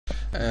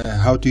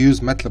How to use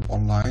Matlab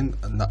Online,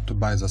 not to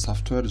buy the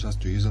software, just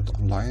to use it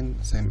online,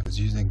 same as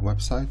using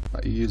website,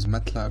 but you use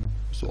Matlab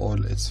with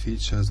all its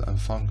features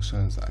and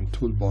functions and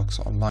toolbox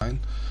online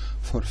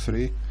for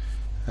free.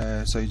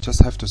 So you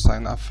just have to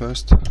sign up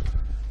first,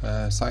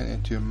 sign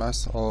into your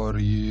MES, or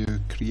you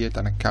create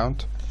an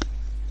account.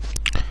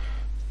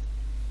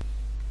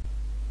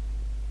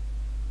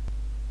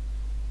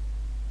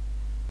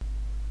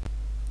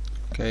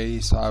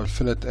 Okay, so I'll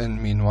fill it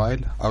in. Meanwhile,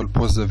 I'll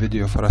pause the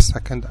video for a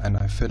second and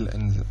I fill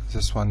in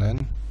this one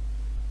in.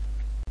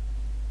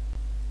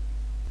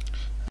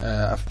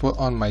 I've put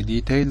on my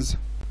details,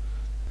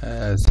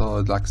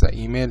 so like the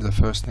email, the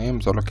first name,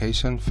 the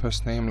location,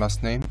 first name,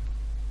 last name.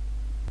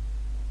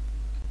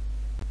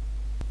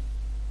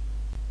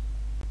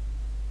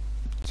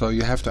 So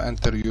you have to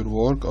enter your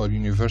work or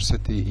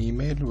university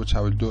email, which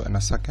I will do in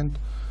a second.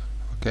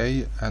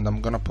 Okay, and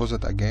I'm gonna pause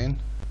it again.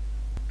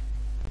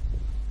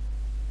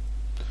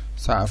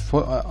 So I've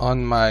put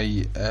on my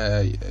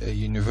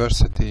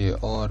university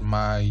or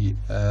my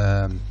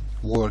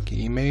work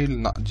email,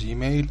 not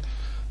Gmail.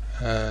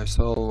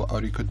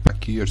 Or you could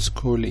pick your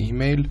school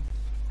email.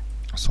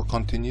 So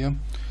continue,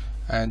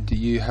 and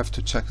you have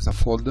to check the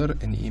folder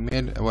in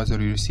email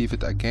whether you receive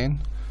it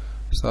again.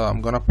 So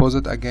I'm gonna pause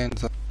it again.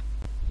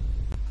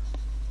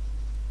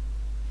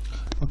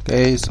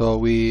 Okay,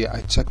 so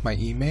I check my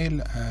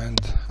email,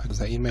 and I got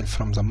the email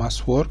from the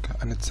mass work,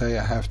 and it say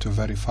I have to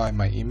verify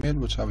my email,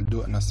 which I will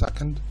do in a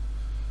second.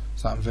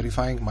 So I'm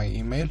verifying my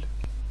email,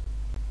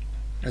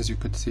 as you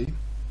could see.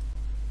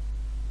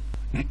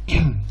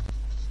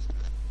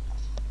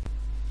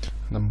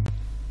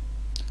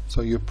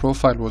 So your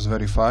profile was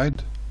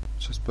verified,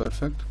 which is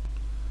perfect.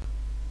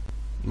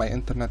 My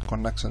internet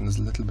connection is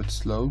a little bit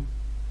slow.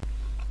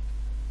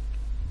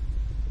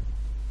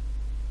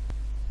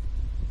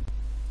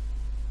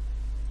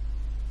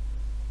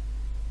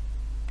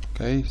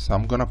 Okay, so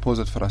I'm gonna pause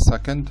it for a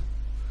second,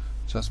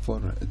 just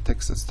for it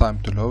takes its time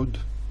to load.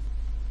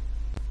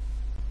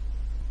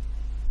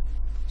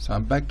 So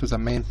I'm back to the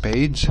main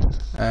page,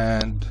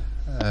 and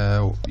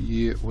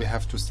we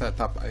have to set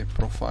up a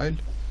profile.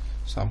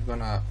 So I'm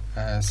gonna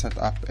set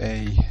up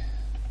a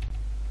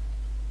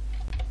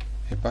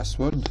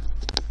password.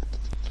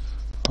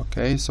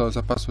 Okay, so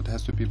the password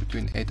has to be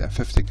between 8 and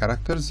 50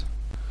 characters,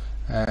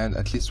 and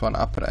at least one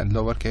upper and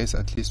lower case,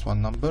 at least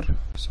one number.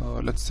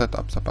 So let's set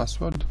up the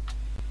password.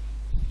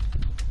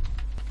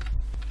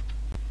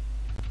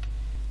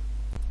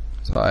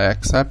 So I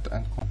accept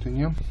and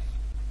continue,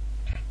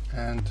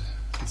 and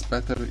it's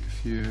better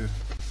if you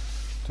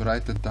to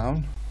write it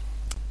down.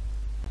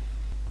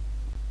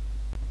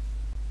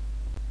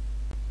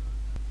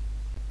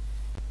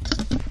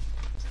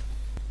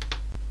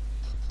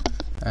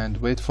 And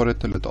wait for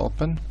it till it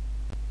open,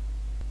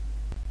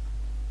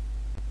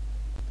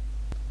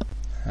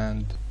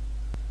 and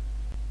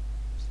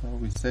so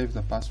we save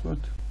the password.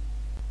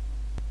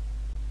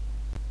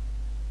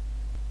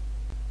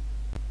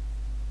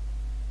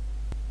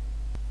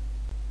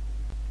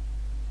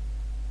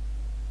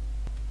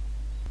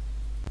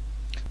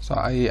 So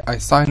I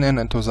sign in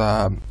into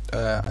the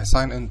I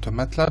sign into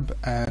Matlab,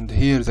 and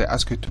here they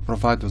ask you to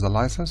provide with a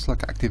license,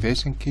 like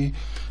activation key,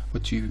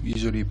 which you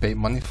usually pay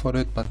money for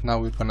it, but now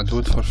we're gonna do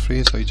it for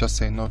free, so you just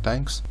say no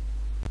thanks.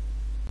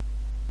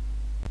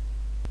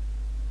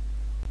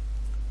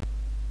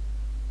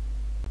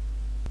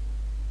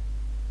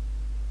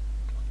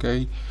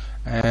 Okay,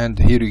 and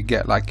here you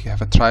get, like, you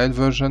have a trial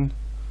version.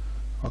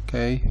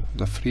 Okay,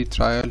 the free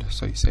trial,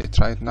 so you say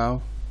try it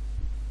now.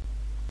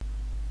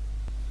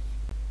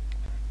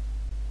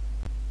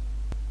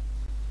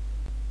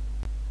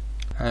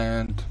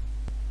 And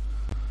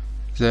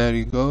there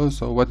you go.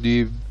 So what do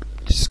you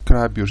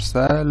describe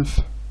yourself,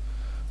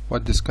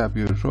 what describe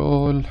your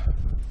role,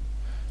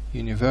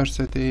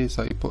 university,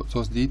 so you put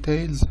those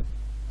details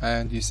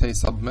and you say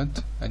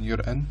submit, and you're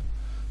in.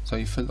 So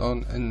you fill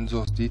in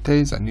those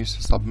details and you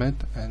say submit,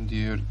 and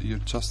you're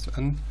just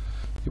in.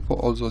 You put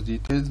all those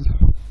details.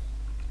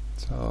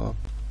 So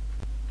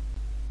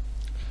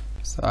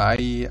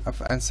I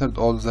have answered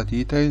all the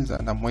details,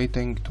 and I'm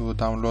waiting to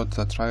download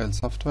the trial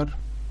software.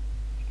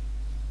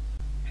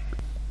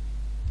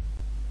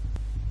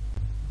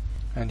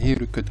 And here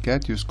you could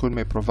get, your school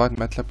may provide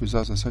Matlab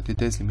without a 30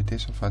 days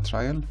limitation for a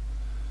trial.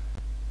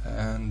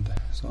 And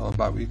so,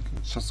 but we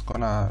just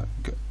gonna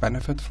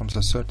benefit from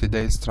the 30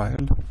 days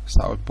trial.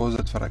 So I'll pause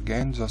it for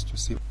again just to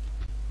see.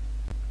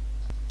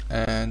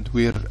 And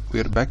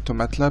we're back to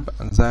Matlab,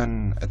 and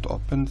then it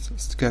opens.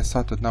 Get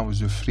started now with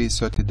your free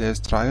 30 days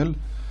trial,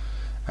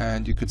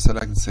 and you could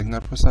select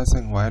signal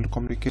processing, while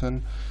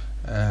communication,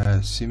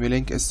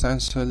 Simulink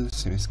Essential,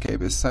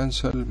 Simiscape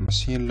Essential,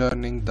 Machine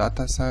Learning,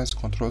 Data Science,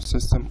 Control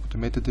System,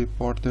 Automated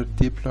Reporter,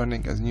 Deep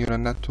Learning as Neural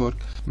Network,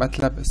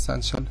 Matlab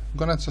Essential. I'm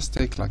gonna just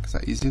take like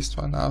the easiest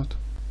one out,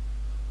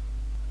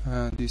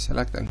 and you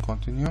select and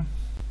continue,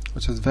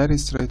 which is very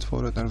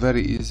straightforward and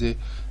very easy.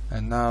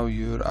 And now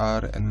you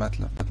are in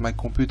Matlab, but my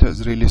computer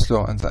is really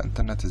slow and the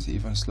internet is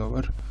even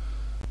slower,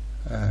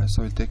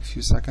 so it'll take a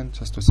few seconds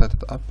just to set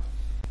it up.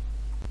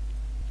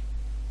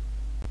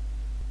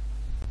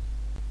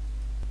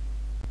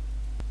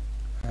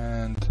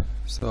 And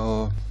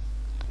so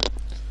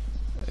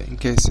in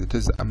case it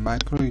is a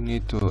macro, you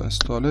need to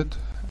install it.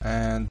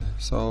 And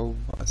so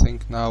I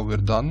think now we're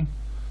done.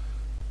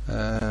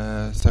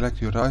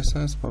 Select your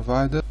license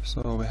provider.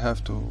 So we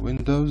have to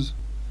Windows,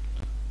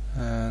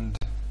 and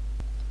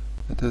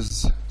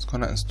it's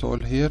gonna install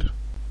here.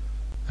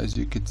 As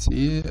you can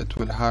see, it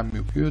will harm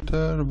your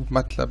computer.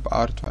 Matlab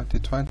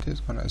R2020 is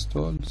gonna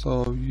install,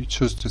 so you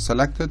choose to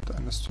select it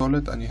and install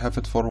it, and you have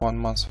it for 1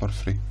 month for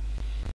free.